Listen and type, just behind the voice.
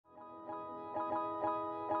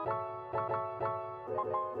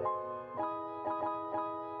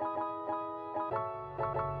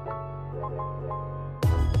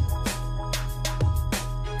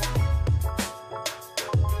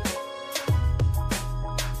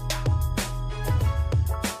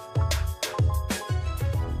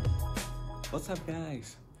What's up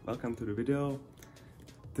guys? Welcome to the video.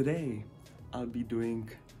 Today I'll be doing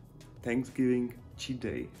Thanksgiving cheat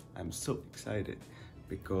day. I'm so excited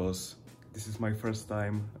because this is my first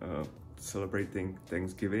time celebrating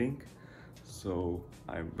Thanksgiving. So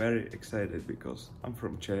I'm very excited because I'm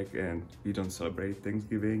from Czech and we don't celebrate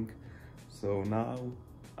Thanksgiving. So now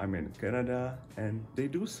I'm in Canada and they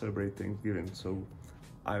do celebrate Thanksgiving, so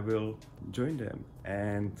I will join them.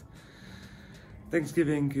 And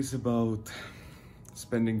Thanksgiving is about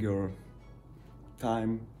spending your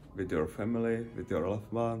time with your family, with your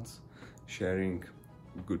loved ones, sharing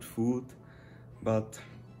good food. But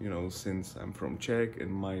you know, since I'm from Czech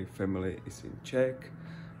and my family is in Czech,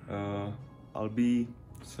 I'll be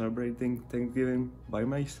celebrating Thanksgiving by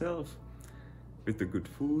myself with the good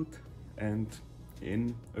food and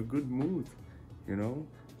in a good mood, you know.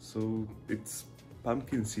 So it's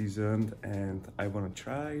pumpkin season and I want to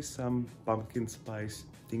try some pumpkin spice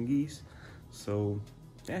thingies. So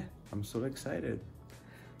yeah, I'm so excited.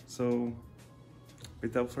 So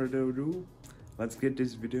without further ado, let's get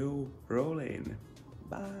this video rolling.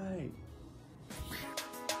 Bye.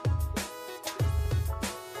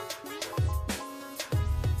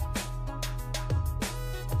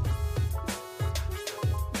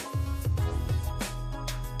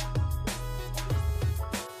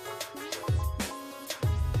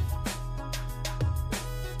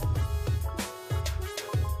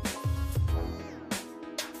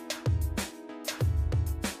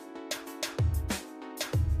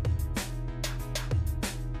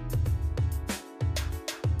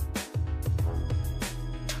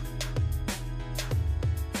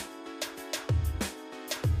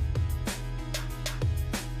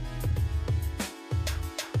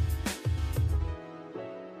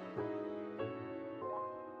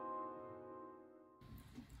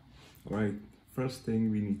 Alright, first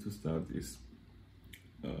thing we need to start is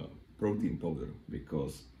protein powder,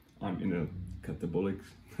 because I'm in a catabolic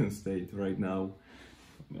state right now.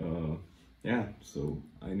 Yeah, so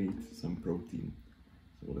I need some protein.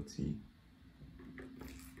 So let's see.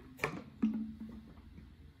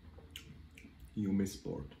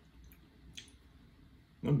 Sport.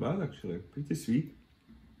 Not bad actually, pretty sweet.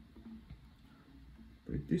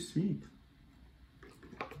 Pretty sweet.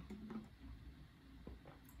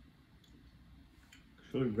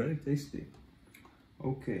 Actually very tasty.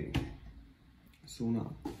 Okay, so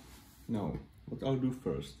now what I'll do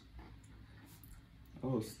first,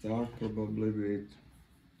 I'll start probably with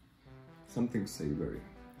something savory.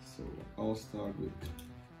 So I'll start with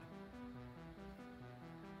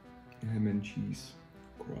ham and cheese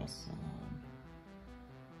croissant.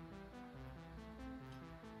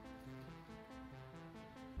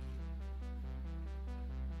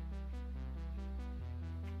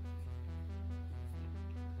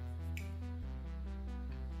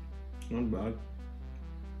 Not bad.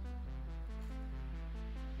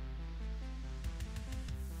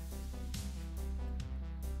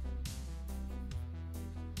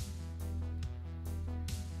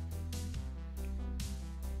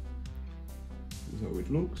 This is how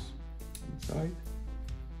it looks inside.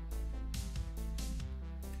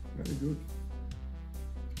 Very good.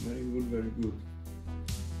 Very good, very good.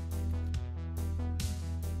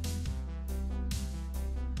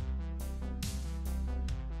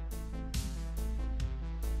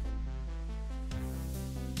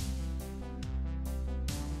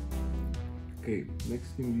 Okay, next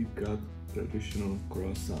thing we've got traditional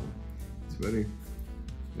croissant. It's very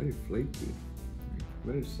flaky,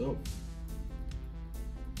 very soft.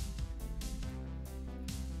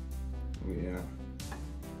 Oh yeah.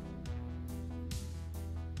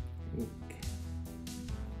 Okay.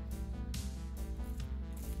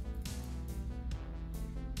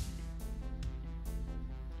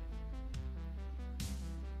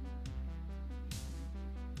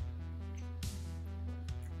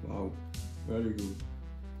 Wow. Very good.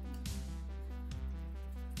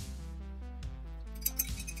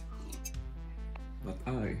 But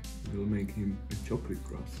I will make him a chocolate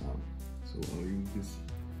croissant. So I'll use this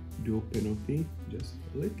dough penalty just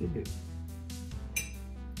a little bit.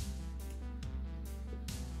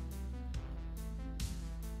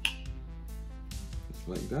 Just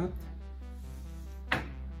like that.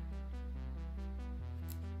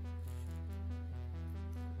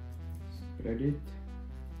 Spread it.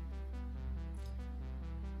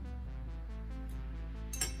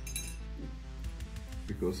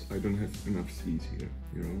 Because I don't have enough sweets here,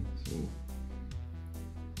 you know, so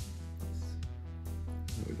that's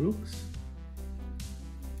how it looks.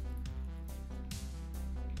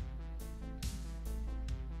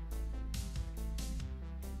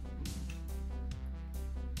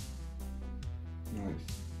 Nice,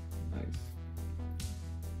 nice.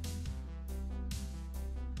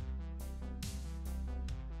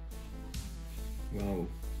 Wow,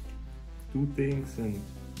 2 things and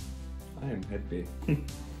I am happy.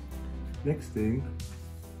 Next thing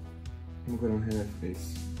I'm gonna have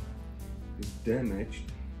is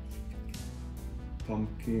damaged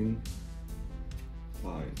pumpkin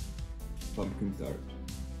pie, pumpkin tart.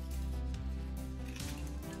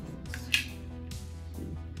 Let's see.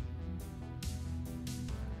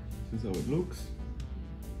 This is how it looks.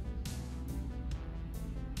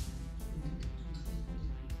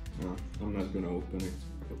 I'm not gonna open it.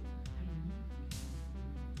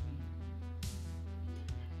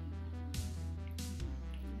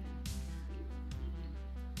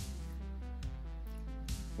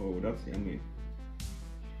 Oh, that's yummy.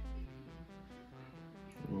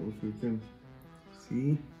 Oh, if you can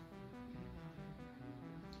see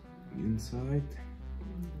inside.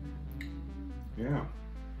 Yeah,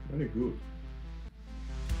 very good.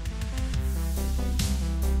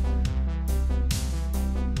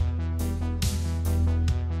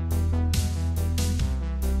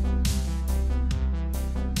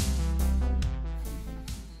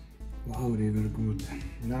 Wow, they were good.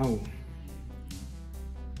 Now,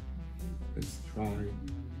 let's try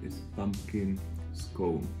this pumpkin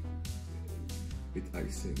scone with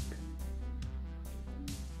icing.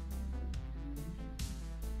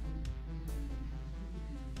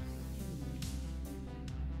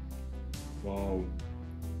 Wow.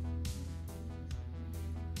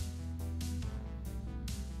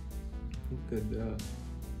 Look at that.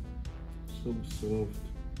 So soft.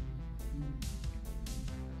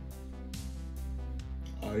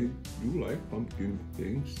 I do like pumpkin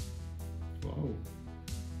things. Wow.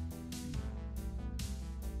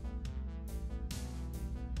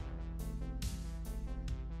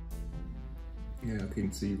 Yeah, I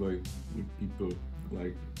can see why people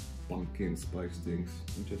like pumpkin spice things.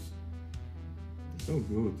 Just so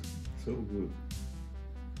good, so good.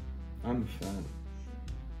 I'm a fan.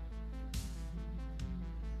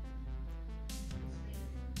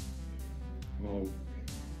 Wow.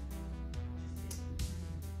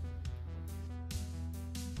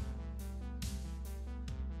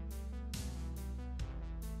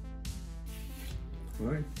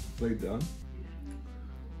 Alright, play done.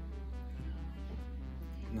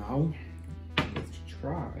 Now let's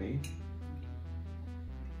try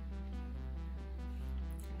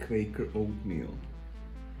Quaker oatmeal.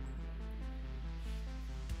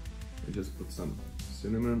 I just put some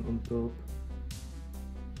cinnamon on top.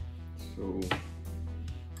 So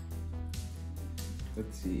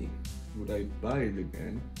let's see, would I buy it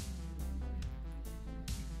again?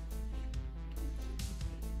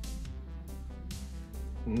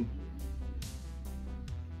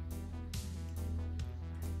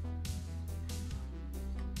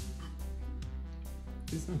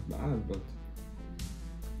 It's not bad, but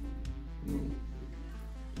no.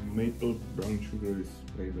 Maple brown sugar is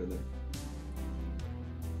way better.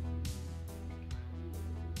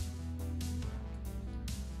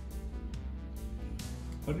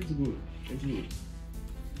 But it's good, it's good.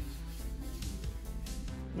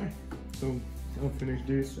 Right, so I'll finish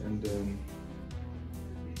this and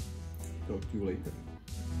talk to you later.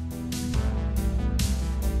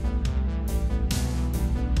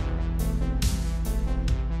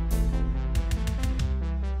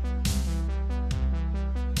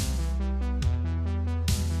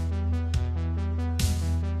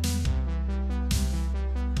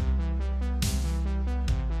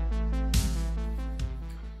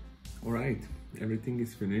 Alright, everything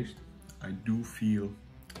is finished. I do feel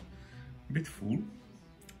a bit full,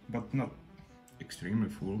 but not extremely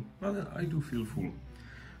full, but I do feel full.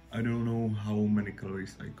 I don't know how many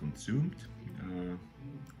calories I consumed.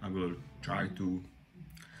 I will try to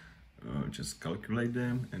just calculate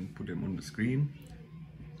them and put them on the screen.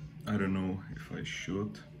 I don't know if I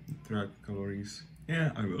should track calories.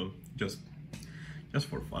 Yeah, I will, just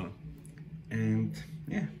for fun. And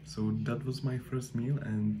yeah, so that was my first meal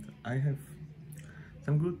and I have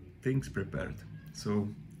some good things prepared. So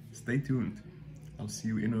stay tuned. I'll see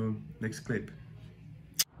you in a next clip.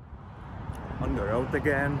 On the road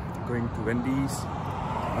again, going to Wendy's.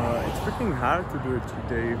 It's freaking hard to do a cheat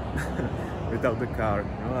day without the car.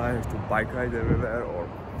 You know, I have to bike ride everywhere or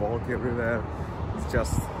walk everywhere. It's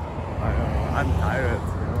just, I'm tired.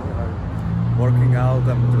 You know, I'm working out.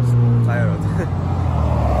 I'm just tired.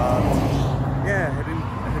 Yeah, heading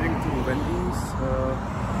to Wendy's.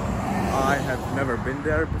 I have never been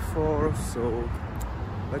there before, so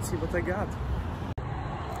let's see what I got.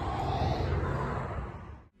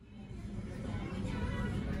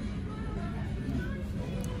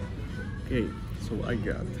 Okay, so I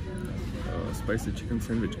got a spicy chicken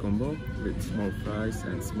sandwich combo with small fries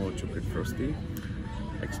and small chocolate frosty.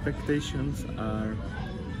 expectations are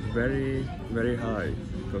very, very high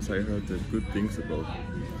because I heard good things about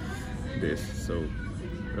this, so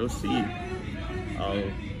we'll see.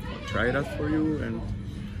 I'll try it out for you and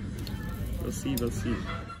we'll see.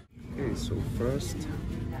 Okay, so first,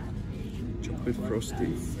 chocolate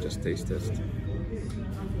frosty, just taste test.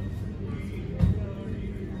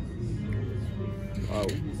 Wow,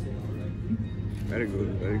 very good,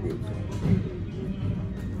 very good.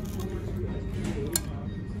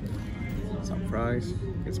 Some fries.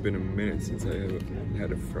 It's been a minute since I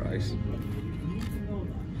had a fries.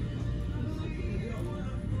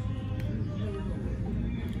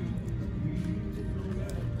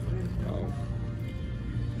 Wow,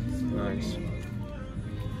 it's nice.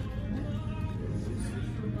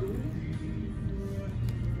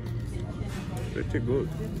 Pretty good.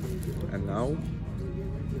 And now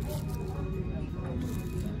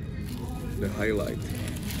the highlight.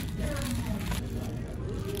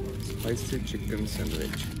 Spicy chicken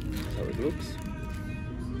sandwich. That's how it looks.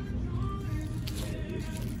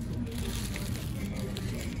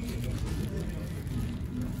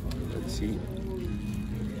 Let's see.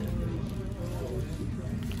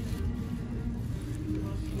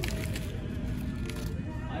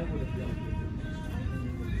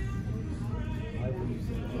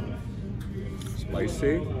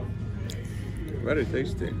 Spicy, very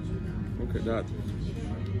tasty. Look at that.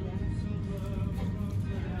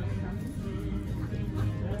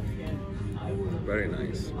 Very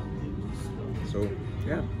nice. So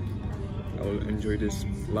yeah, I will enjoy this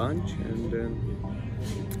lunch and then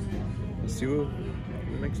I'll see you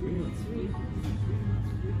in the next meal.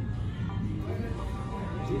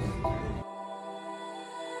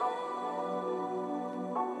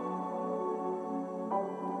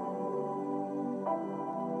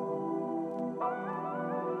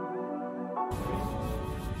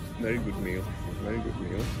 Very good meal, very good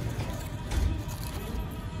meal.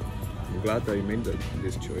 I'm glad I made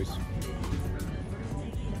this choice.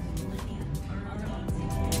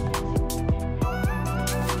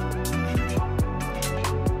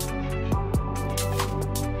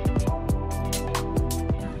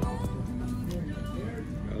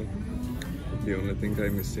 Well, the only thing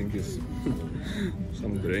I'm missing is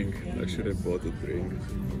some drink. I should have bought a drink,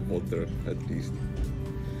 water at least.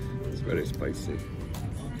 It's very spicy.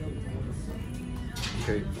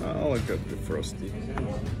 Okay, I'll get the frosty.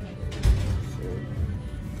 So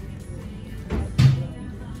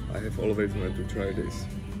I have always wanted to try this.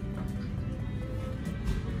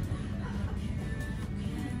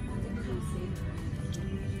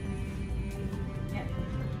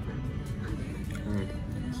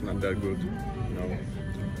 It's not that good. No.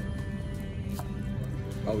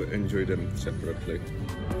 I'll enjoy them separately.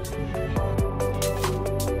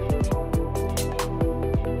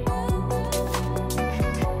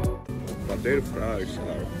 Their fries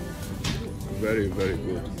are very, very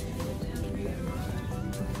good.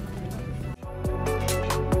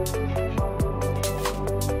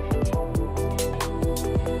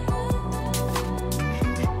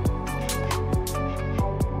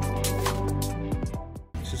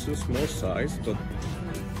 It's just a small size, but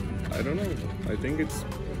I don't know. I think it's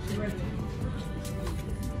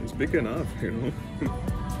big enough, you know.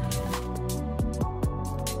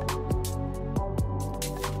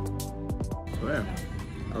 So yeah,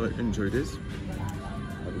 I'll enjoy this.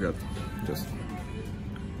 I've got just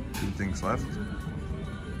 2 things left,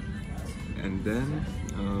 and then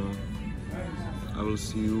I will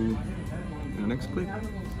see you in the next clip.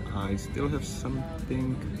 I still have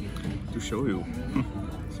something to show you.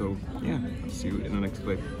 So yeah, I'll see you in the next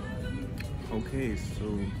clip. Okay,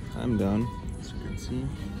 so I'm done. As you can see,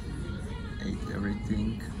 ate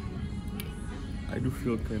everything. I do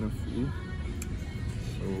feel kind of full,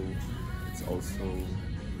 so it's also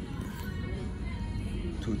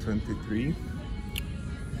 2:23.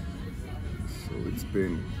 So it's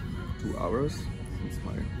been 2 hours since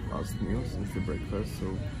my last meal, since the breakfast.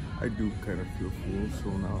 So I do kind of feel full. So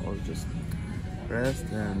now I'll just rest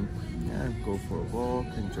and yeah, go for a walk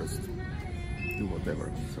and just do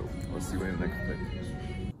whatever. So I'll see you in the next clip.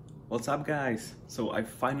 What's up, guys? So I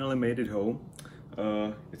finally made it home.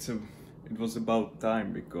 It was about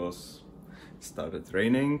time because it started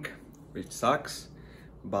raining, which sucks,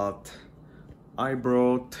 but I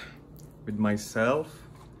bought myself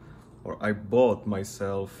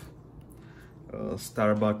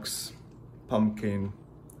Starbucks pumpkin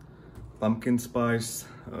spice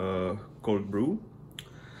cold brew.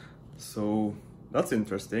 So that's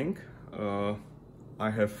interesting. I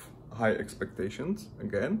have high expectations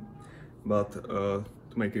again, but to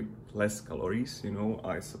make it less calories, you know,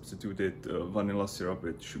 I substituted vanilla syrup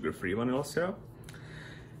with sugar-free vanilla syrup.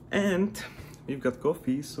 And we've got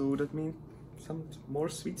coffee, so that means some more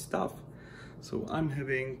sweet stuff. So I'm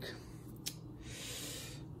having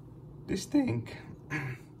this thing,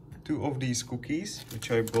 2 of these cookies,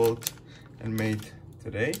 which I bought and made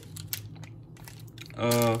today.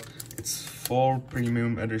 It's fall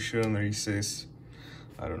premium edition Reese's,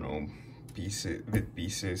 I don't know,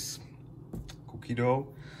 pieces cookie dough.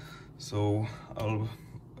 So I'll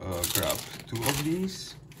grab 2 of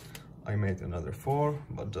these. I made another 4,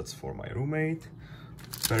 but that's for my roommate.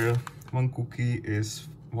 Per 1 cookie is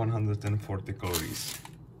 140 calories.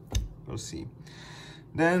 We'll see.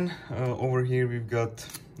 Then over here we've got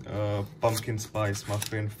pumpkin spice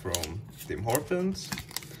muffin from Tim Hortons.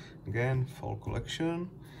 Again, fall collection.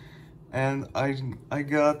 And I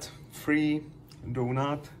got free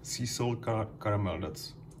donut, sea salt caramel.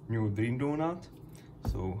 That's new dream donut.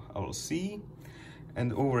 So I will see.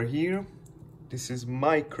 And over here, this is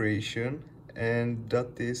my creation, and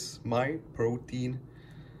that is my protein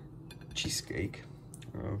cheesecake,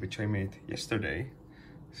 which I made yesterday.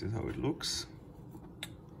 This is how it looks.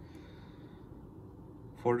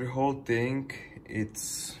 For the whole thing,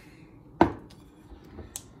 it's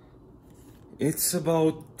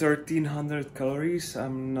about 1300 calories.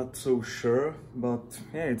 I'm not so sure, but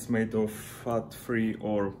yeah, it's made of fat-free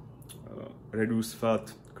or reduced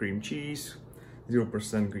fat cream cheese,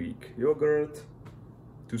 0% Greek yogurt,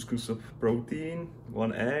 2 scoops of protein,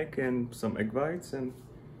 1 egg and some egg whites, and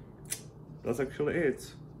that's actually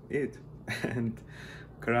it. And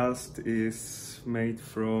crust is made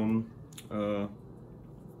from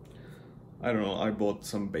I don't know, I bought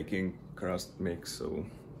some baking crust mix, so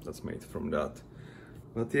that's made from that.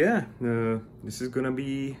 But yeah, this is gonna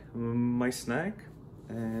be my snack,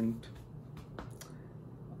 and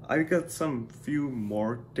I got some few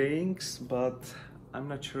more things, but I'm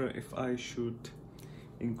not sure if I should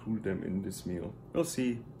include them in this meal. We'll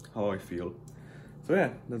see how I feel. So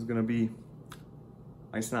yeah, that's gonna be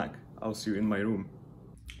my snack. I'll see you in my room.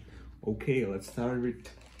 Okay, let's start with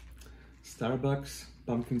Starbucks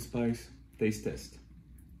pumpkin spice taste test.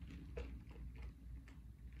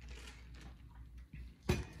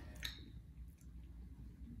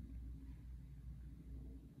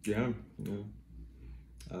 Yeah,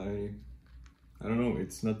 I don't know,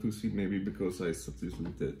 it's not too sweet, maybe because I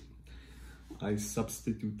substituted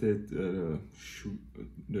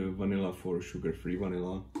the vanilla for sugar-free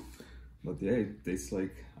vanilla. But yeah, it tastes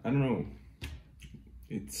like, I don't know,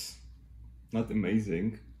 it's not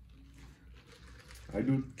amazing. I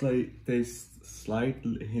do taste slight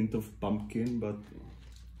hint of pumpkin, but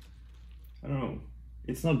I don't know,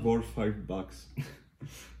 it's not worth $5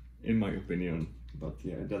 in my opinion. But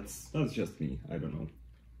yeah, that's just me, I don't know.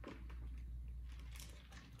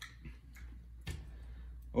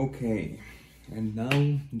 Okay, and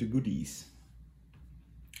now the goodies.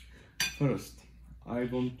 First, I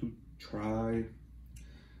want to try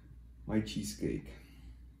my cheesecake.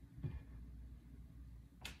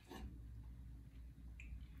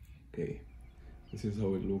 Okay, this is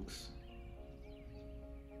how it looks.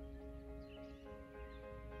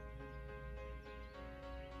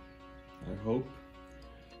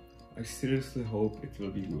 I seriously hope it will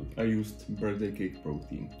be good. I used birthday cake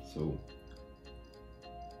protein, so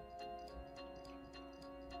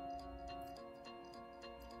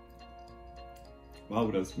wow,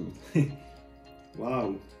 that's good.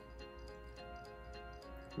 Wow.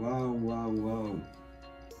 Wow.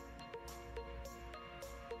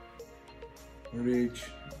 Rich.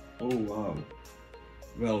 Oh wow.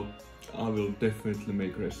 Well, I will definitely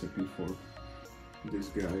make a recipe for this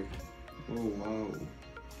guy. Oh wow.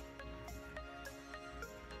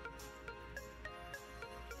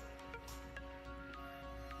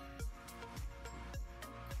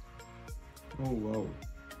 Oh wow.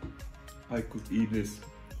 I could eat this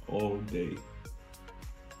all day.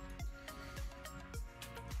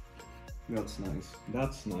 That's nice.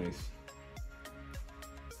 That's nice.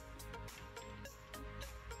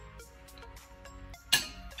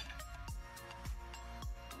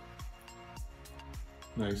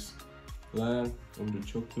 Nice layer of the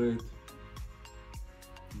chocolate.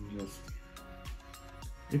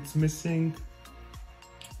 It's missing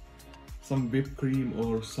some whipped cream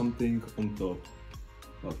or something on top,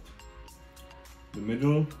 but the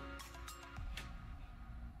middle,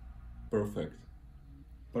 perfect.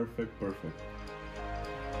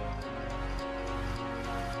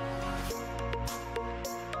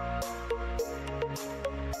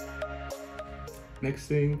 Next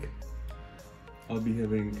thing, I'll be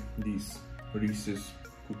having these Reese's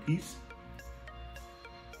cookies.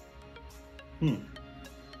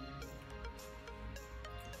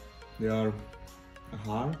 They are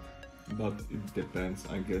hard but it depends,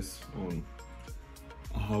 I guess, on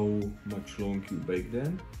how much long you bake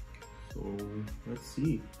them. So let's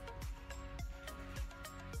see.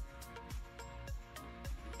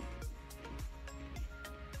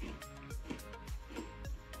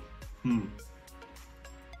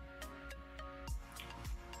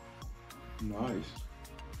 Nice.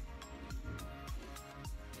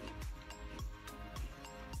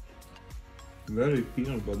 Very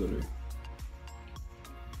peanut buttery.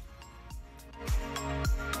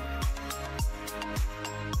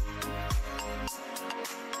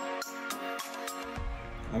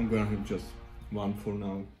 I'm gonna have just one for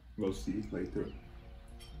now. We'll see it later.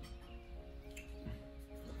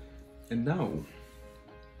 And now,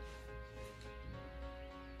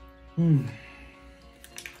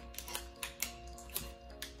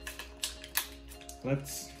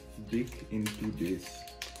 let's dig into this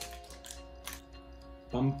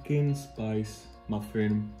pumpkin spice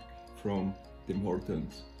muffin from Tim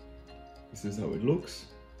Hortons. This is how it looks.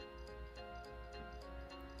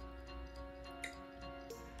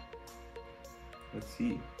 Let's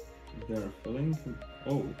see, is there a filling?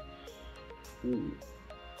 Oh, ooh.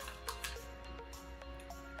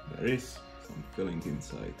 There is some filling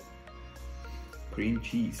inside. Cream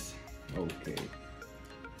cheese, okay.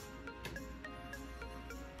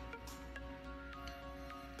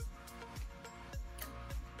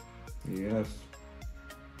 Yes.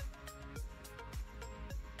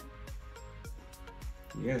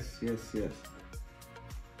 Yes, yes, yes.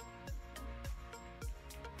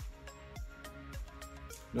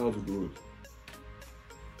 That was good.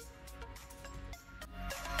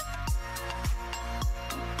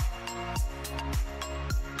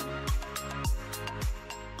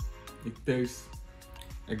 It tastes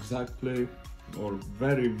exactly or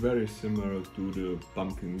very, very similar to the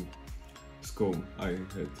pumpkin scone I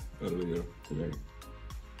had earlier today.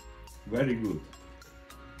 Very good.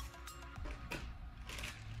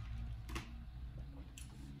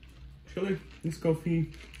 Actually, this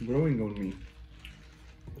coffee growing on me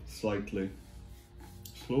slightly,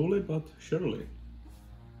 slowly but surely.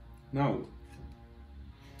 Now,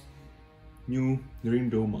 new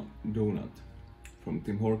green donut from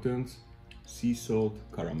Tim Hortons, sea salt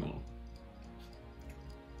caramel.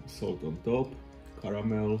 Salt on top,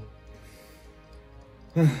 caramel.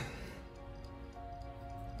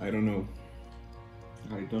 I don't know.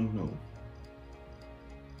 I don't know.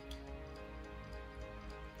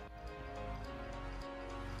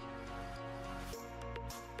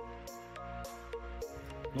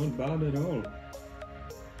 Not bad at all.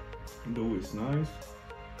 Dough is nice.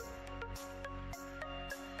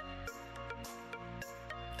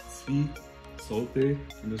 Sweet, salty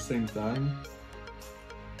at the same time.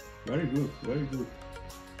 Very good, very good.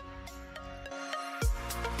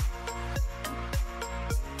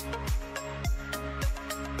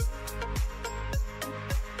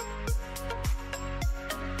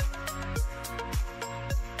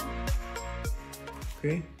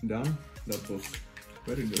 Okay, done. That was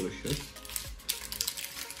very delicious.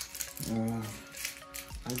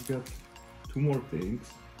 I've got two more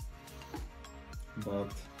things,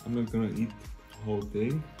 but I'm not gonna eat the whole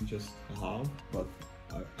thing, just a half, but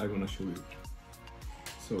I wanna show you.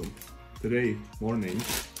 So today morning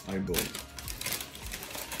I bought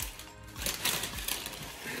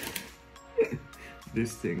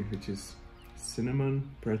this thing, which is cinnamon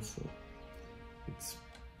pretzel. It's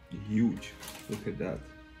huge. Look at that.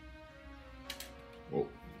 Oh,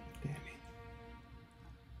 damn it.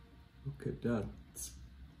 Look at that. It's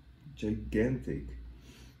gigantic.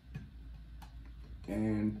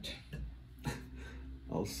 And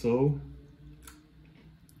also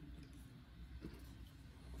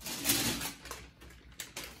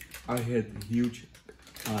I had huge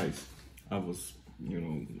eyes. I was,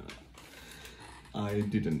 I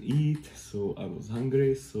didn't eat, so I was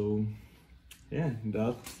hungry, so yeah,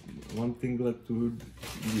 that one thing led to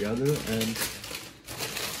the other, and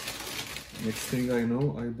next thing I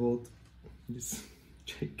know, I bought this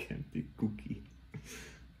gigantic cookie,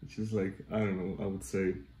 which is like, I don't know, I would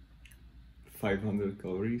say 500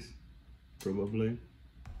 calories, probably.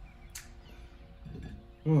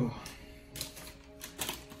 Oh,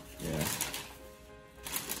 yeah.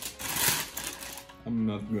 I'm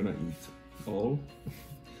not gonna eat all,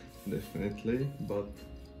 definitely, but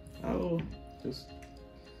I will test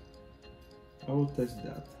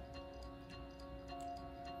that.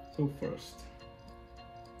 So first,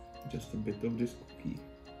 just a bit of this cookie.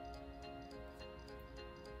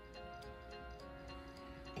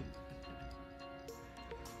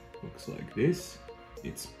 Looks like this.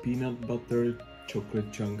 It's peanut butter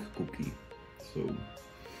chocolate chunk cookie. So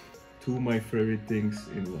two of my favorite things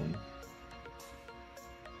in one.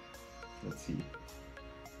 Let's see.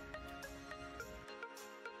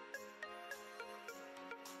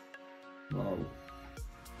 Wow,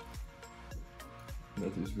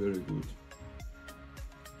 that is very good.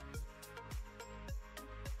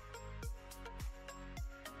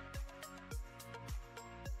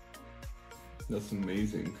 That's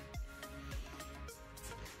amazing.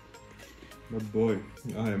 But boy,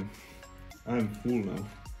 I am full now.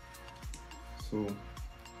 So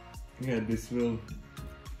yeah,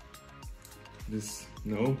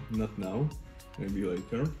 no, not now, maybe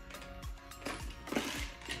later,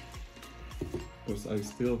 because I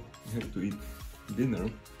still have to eat dinner,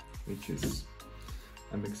 which is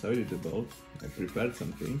I'm excited about. I prepared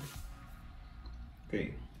something.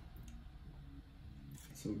 Okay,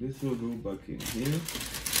 so this will go back in here,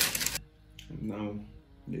 and now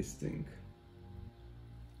this thing.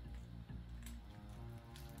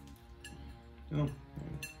 Oh,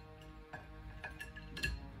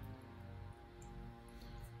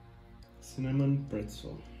 cinnamon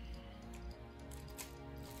pretzel.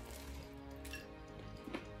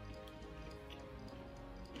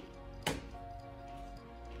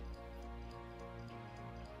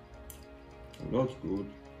 That's good.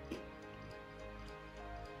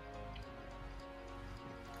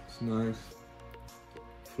 It's nice,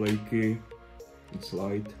 flaky, it's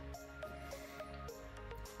light.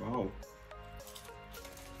 Wow.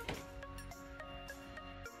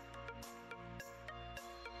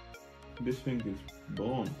 This thing is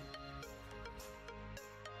bomb.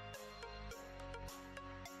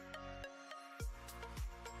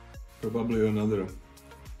 Probably another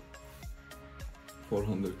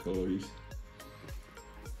 400 calories.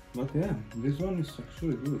 But yeah, this one is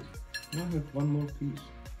actually good. Now I have one more piece.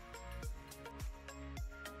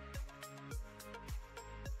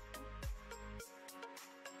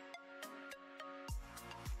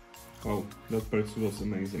 Oh, that pretzel was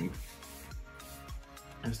amazing.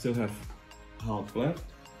 I still have half left.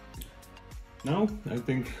 Now I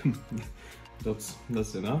think that's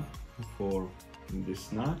enough for this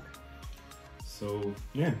snack. So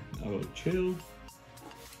yeah, I will chill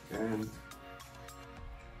and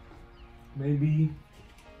maybe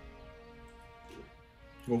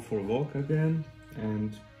go for a walk again,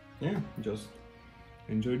 and yeah, just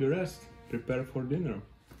enjoy the rest, prepare for dinner.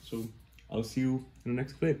 So I'll see you in the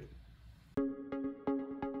next clip.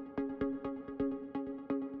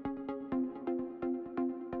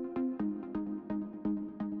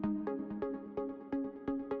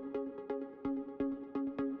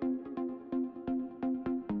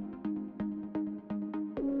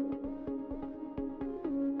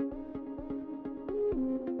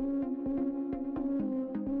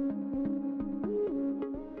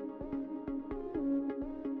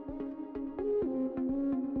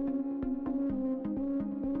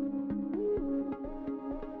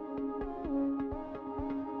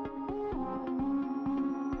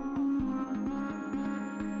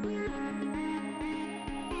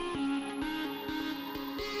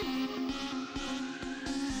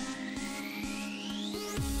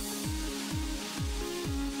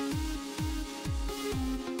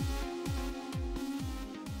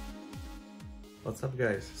 What's up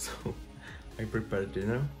guys? So I prepared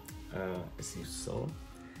dinner as you saw,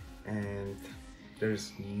 and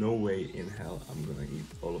there's no way in hell I'm gonna eat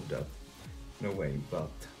all of that, no way.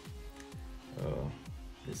 But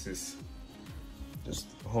this is just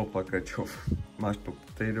a whole package of mashed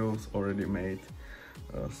potatoes already made,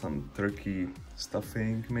 some turkey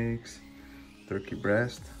stuffing mix, turkey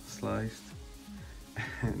breast sliced,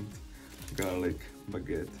 and garlic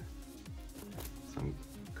baguette, some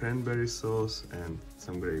cranberry sauce and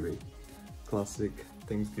some gravy. Classic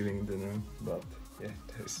Thanksgiving dinner, but yeah,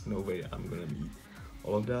 there's no way I'm gonna eat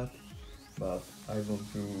all of that. But I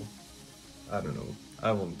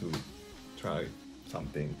want to try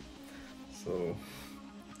something. So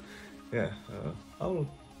yeah, I'll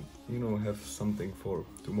have something for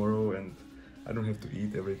tomorrow, and I don't have to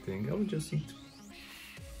eat everything. I'll just eat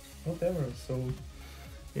whatever. So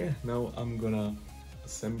yeah, now I'm gonna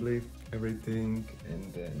assemble everything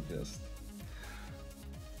and then just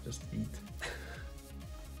eat.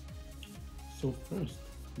 So first,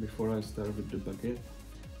 before I start with the baguette,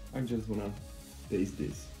 I just wanna taste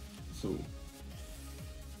this. So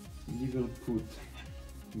we will put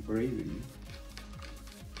gravy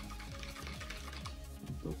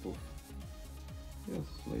on top of, just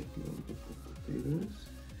slightly on top of potatoes,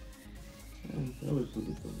 and a little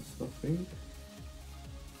bit of stuffing.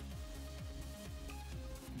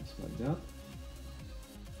 Like that.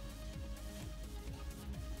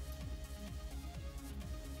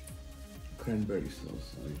 Cranberry sauce,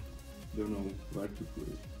 I don't know where to put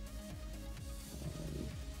it.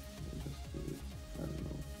 I'll just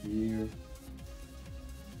here,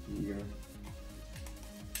 here,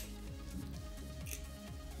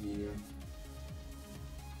 here.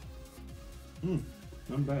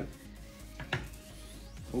 Not bad.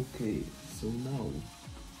 Okay, so now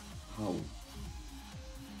how?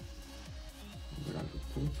 Grab the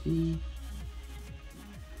turkey.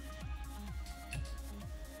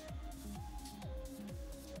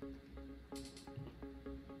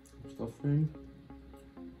 Stuffing.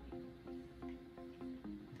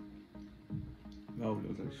 Wow,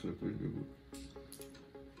 that's actually pretty good.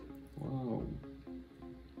 Wow.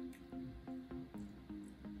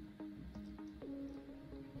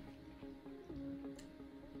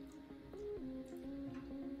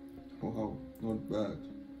 Wow, not bad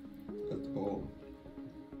at all.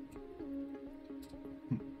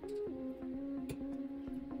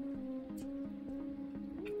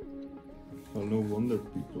 Well, no wonder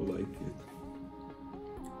people like it.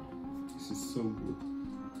 This is so good.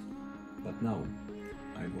 But now,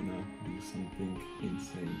 I wanna do something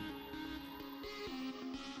insane.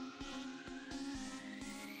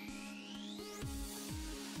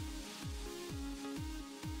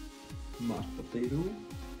 Mashed potato.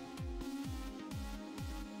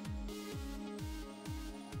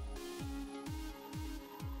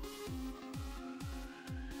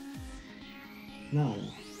 Now,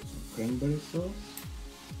 cranberry sauce.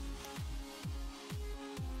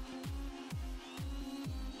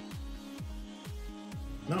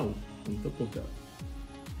 Now, on top of that,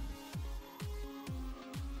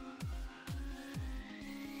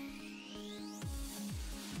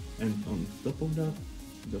 and on top of that,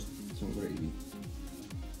 just some gravy.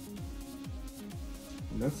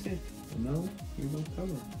 And that's it. And now we will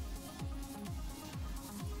cover.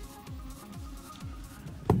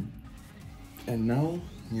 And now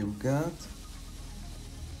you've got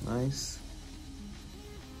nice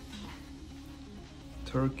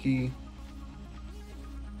turkey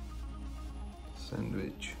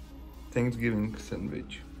sandwich, Thanksgiving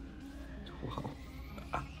sandwich. Wow,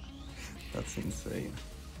 that's insane.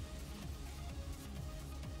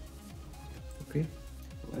 Okay,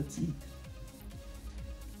 let's eat.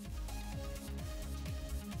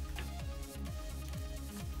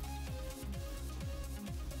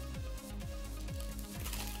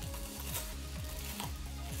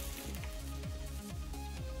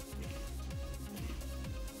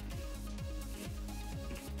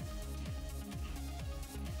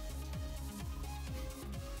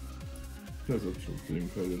 That's absolutely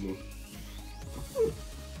incredible.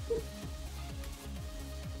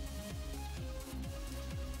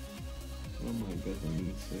 Oh my god, I'm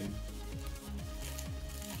insane.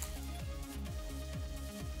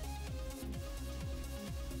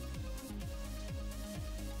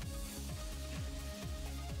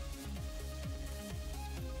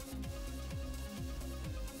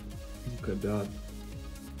 Look at that.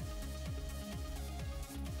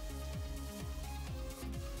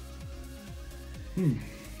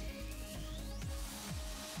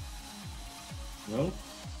 Well,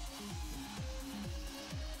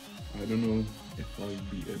 I don't know if I'll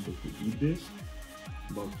be able to eat this,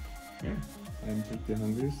 but yeah, I'm pretty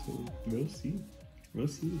hungry, so we'll see. We'll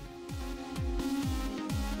see.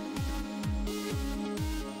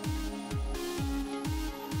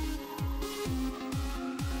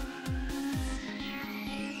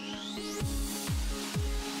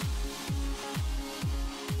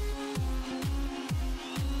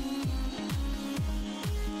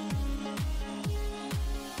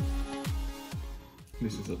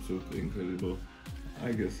 This is absolutely incredible.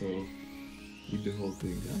 I guess I'll eat the whole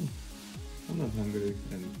thing. I'm not hungry,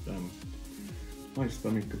 and my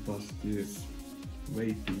stomach capacity is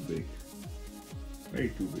way too big.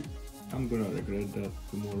 Way too big. I'm gonna regret that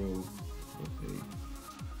tomorrow, but hey,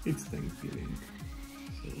 it's Thanksgiving,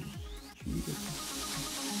 so eat it.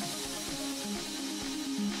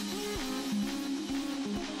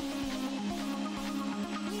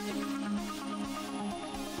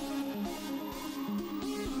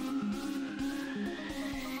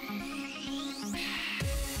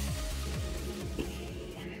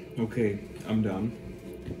 Okay, I'm done.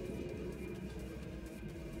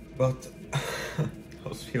 But I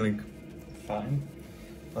was feeling fine,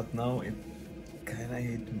 but now it kinda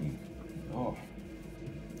hit me. Oh,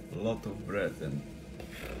 a lot of bread and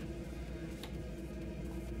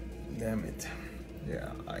damn it.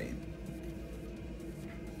 Yeah,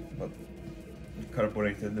 but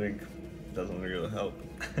carbonated drink doesn't really help.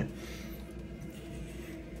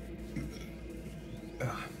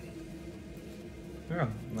 Yeah,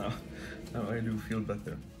 now I do feel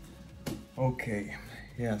better. Okay,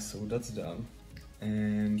 yeah, so that's done.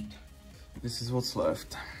 And this is what's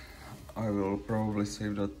left. I will probably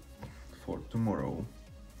save that for tomorrow,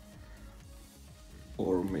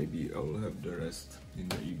 or maybe I'll have the rest in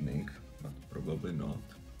the evening, but probably not.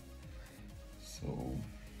 So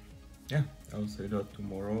yeah, I'll say that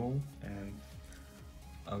tomorrow and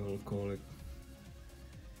I will call it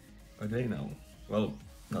a day now. Well,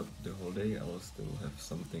 not the whole day, I will still have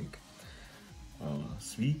something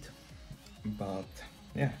sweet, but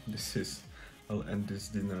yeah, I'll end this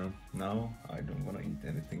dinner now. I don't want to eat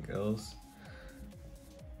anything else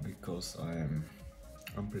because I'm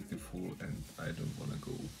pretty full and I don't want to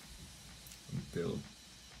go until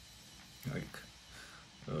like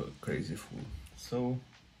crazy full. So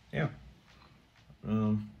yeah,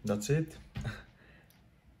 that's it.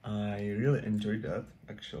 I really enjoyed that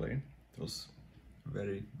actually. It was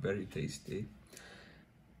very, very tasty.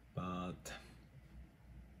 But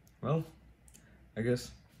well, I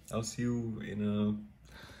guess I'll see you in a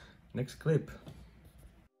next clip.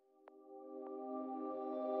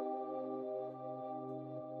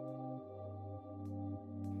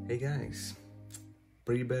 Hey guys,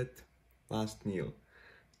 pre-bed, last meal.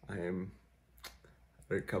 I am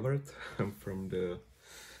recovered from the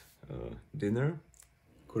dinner.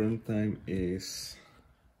 Current time is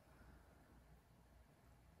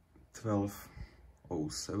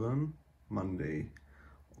 12:07, Monday,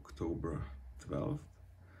 October 12th.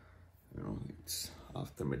 You know, it's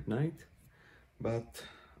after midnight, but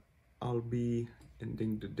I'll be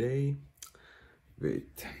ending the day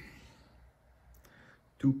with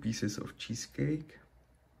 2 pieces of cheesecake.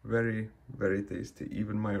 Very, very tasty.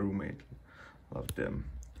 Even my roommate loved them.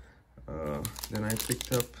 Then I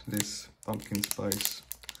picked up this pumpkin spice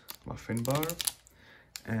muffin bar,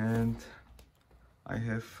 and I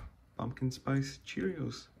have pumpkin spice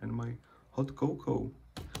Cheerios and my hot cocoa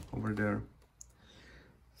over there.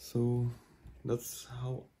 So that's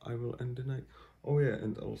how I will end the night. Oh yeah,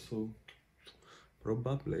 and also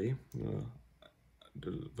probably well,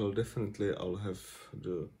 definitely I'll have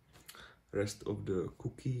the rest of the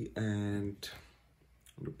cookie and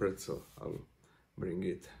the pretzel. I'll bring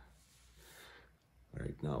it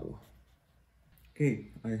right now.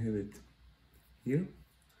 Okay, I have it here,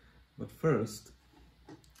 but first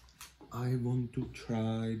I want to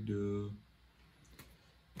try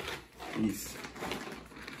these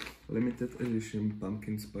limited edition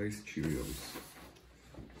pumpkin spice Cheerios.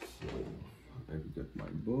 So I've got my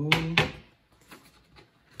bowl.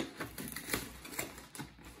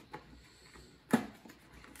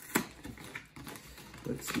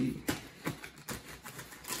 Let's see.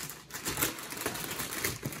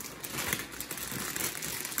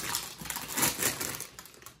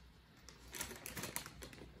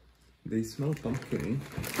 They smell pumpkin.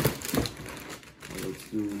 Now let's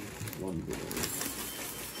do one bowl.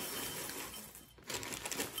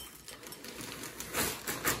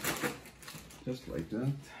 Just like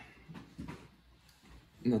that.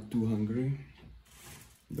 Not too hungry.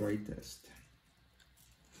 Dry test.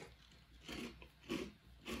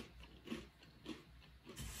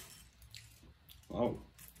 Wow,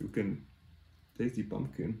 you can taste the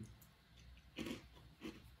pumpkin.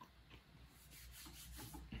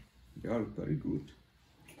 They are very good.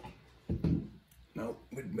 Now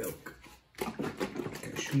with milk,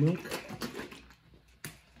 cashew milk.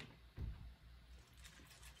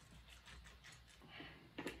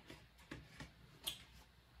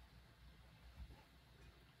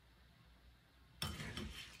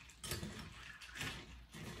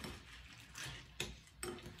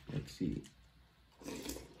 Let's see.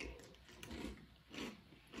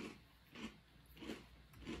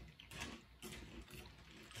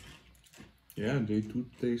 Yeah, they do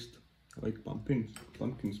taste like pumpkin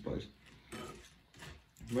spice.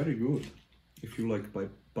 Very good. If you like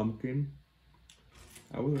pumpkin,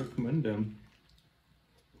 I would recommend them.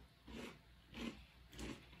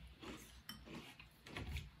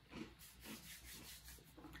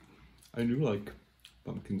 I do like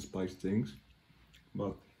pumpkin spice things,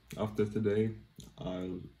 but after today,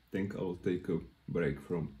 I think I'll take a break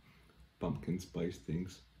from pumpkin spice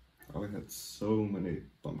things. I had so many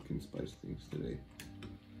pumpkin spice things today.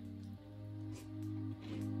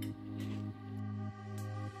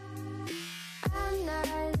 I'm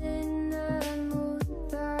not in the mood,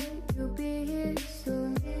 but you'll be here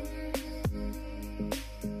soon.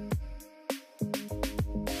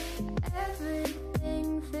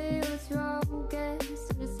 Everything feels wrong,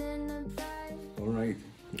 guess it's in the back. Alright,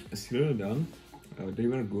 cereal done. They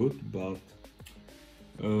were good, but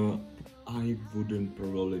I wouldn't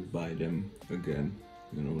probably buy them again.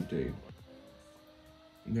 You know, they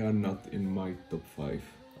are not in my top 5,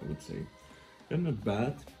 I would say. They're not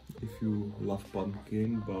bad if you love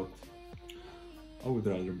pumpkin, but I would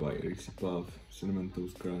rather buy Reese's Puff, Cinnamon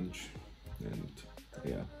Toast Crunch, and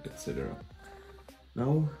yeah, etc.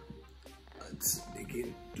 Now, let's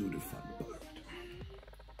begin to the fun part.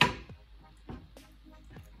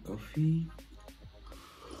 Coffee.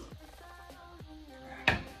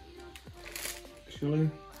 Actually,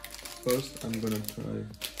 first I'm gonna try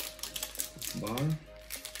bar.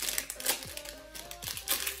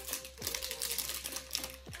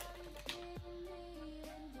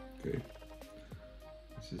 Okay,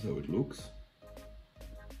 this is how it looks.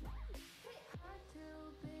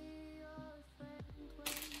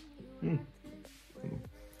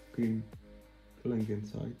 Cream filling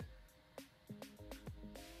inside.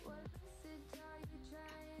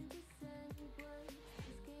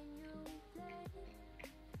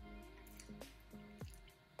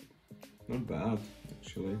 Not bad,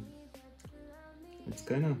 actually. It's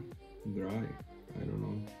kind of dry. I don't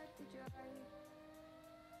know.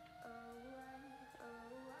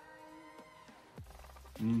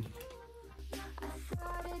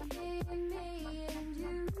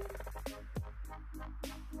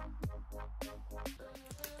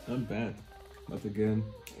 Not bad, but again,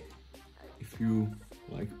 if you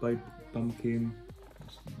like pumpkin,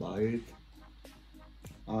 just buy it.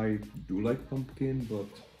 I do like pumpkin, but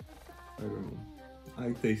I don't know.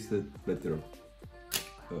 I tasted better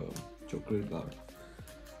chocolate bar.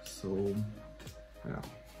 So yeah.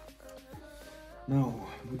 Now,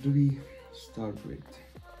 what do we start with?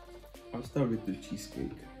 I'll start with the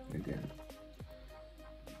cheesecake again.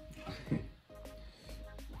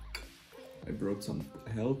 I brought some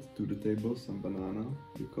health to the table, some banana,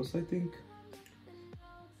 because I think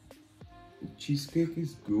cheesecake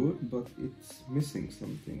is good, but it's missing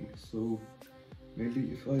something. So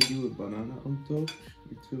maybe if I do a banana on top,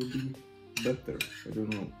 it will be better. I don't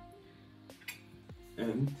know.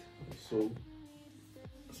 And also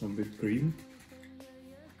some whipped cream.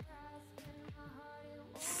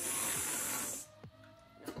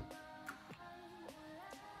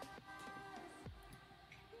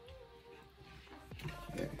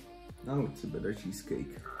 Okay, now it's a better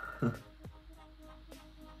cheesecake.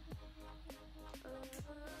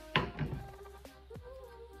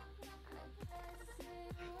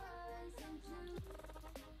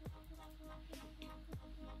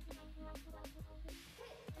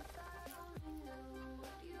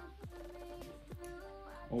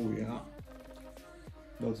 Oh yeah,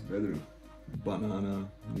 that's better. Banana,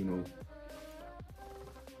 you know.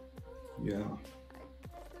 Yeah.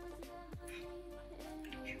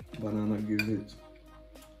 Banana gives it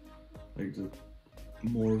like the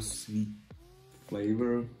more sweet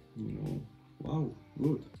flavor, you know. Wow,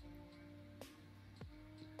 good.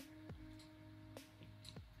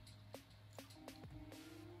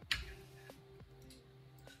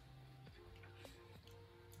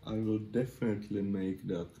 I will definitely make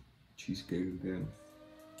that cheesecake again.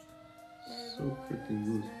 So freaking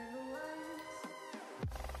good.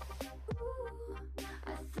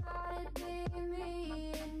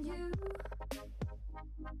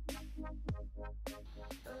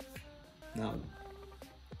 Now,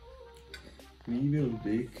 we will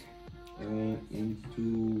dig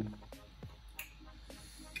into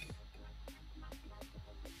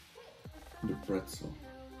the pretzel.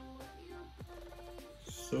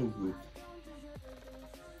 So good.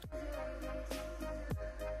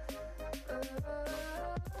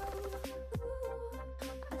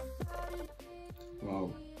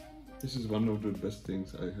 Wow, this is one of the best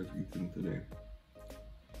things I have eaten today.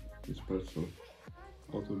 This pretzel,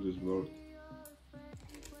 out of this world.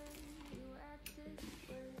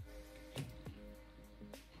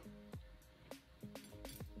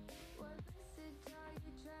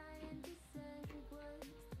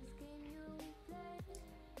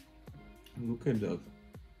 Look at that,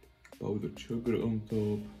 powdered sugar on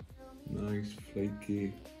top, nice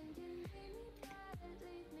flaky.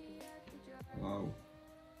 Wow.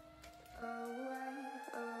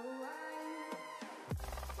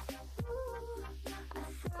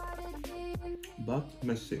 But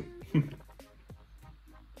messy.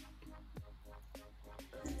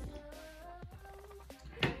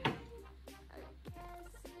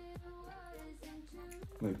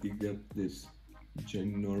 Like you get this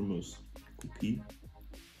ginormous cookie.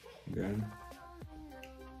 Again,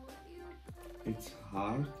 it's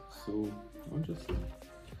hard, so I'll just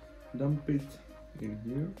dump it in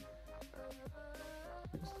here,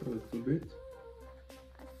 just a little bit.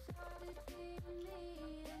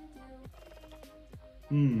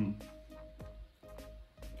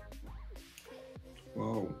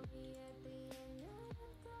 Wow.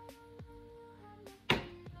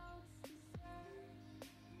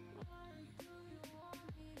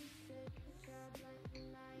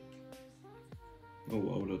 Oh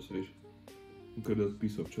wow, that's it. Look at that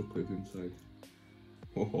piece of chocolate inside.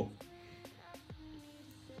 Oh,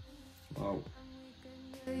 wow.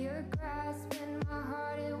 You're grasping my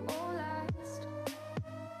heart, it won't last.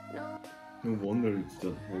 No wonder it's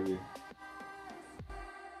that heavy.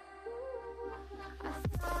 I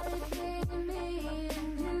thought it made me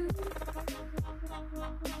and you.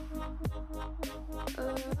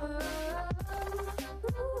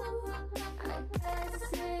 I guess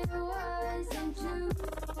it wasn't true.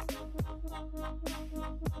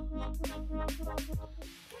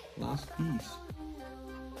 Last piece.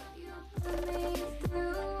 Put me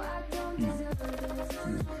through, I don't deserve this.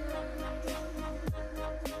 I guess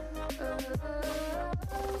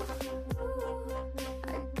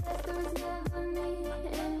there was never me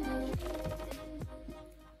in it.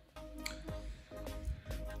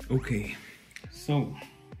 Okay, so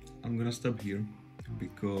I'm gonna stop here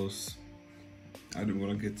because I don't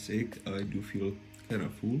wanna get sick. I do feel kind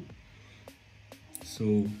of full.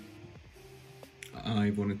 So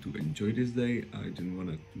I wanted to enjoy this day. I didn't want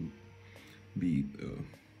it to be a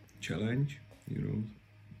challenge, you know.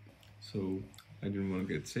 So I didn't want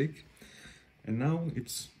to get sick. And now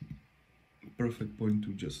it's perfect point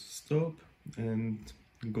to just stop and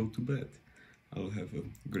go to bed. I'll have a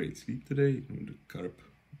great sleep today. The carb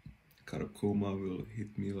coma will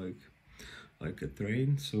hit me like a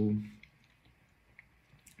train. So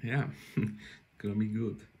yeah, gonna be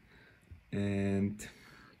good. And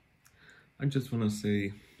I just wanna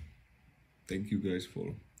say thank you guys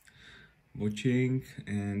for watching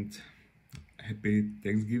and happy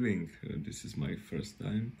Thanksgiving. This is my first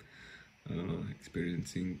time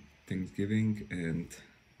experiencing Thanksgiving, and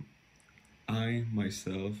I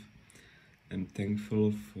myself am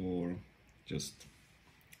thankful for just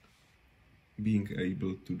being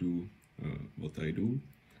able to do what I do,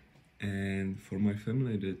 and for my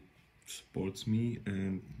family that supports me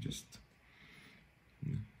and just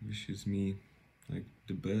wishes me like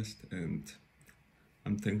the best. And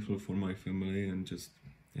I'm thankful for my family, and just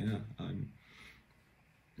yeah, I'm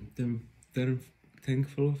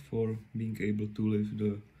thankful for being able to live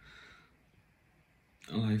the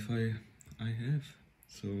life I have.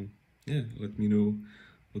 So yeah, let me know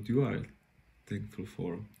what you are thankful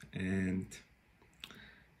for. And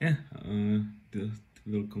yeah, that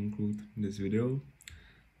will conclude this video.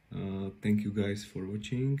 Thank you guys for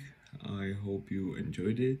watching. I hope you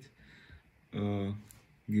enjoyed it.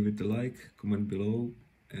 Give it a like, comment below,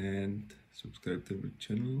 and subscribe to the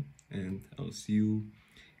channel, and I'll see you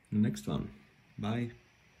in the next one. Bye.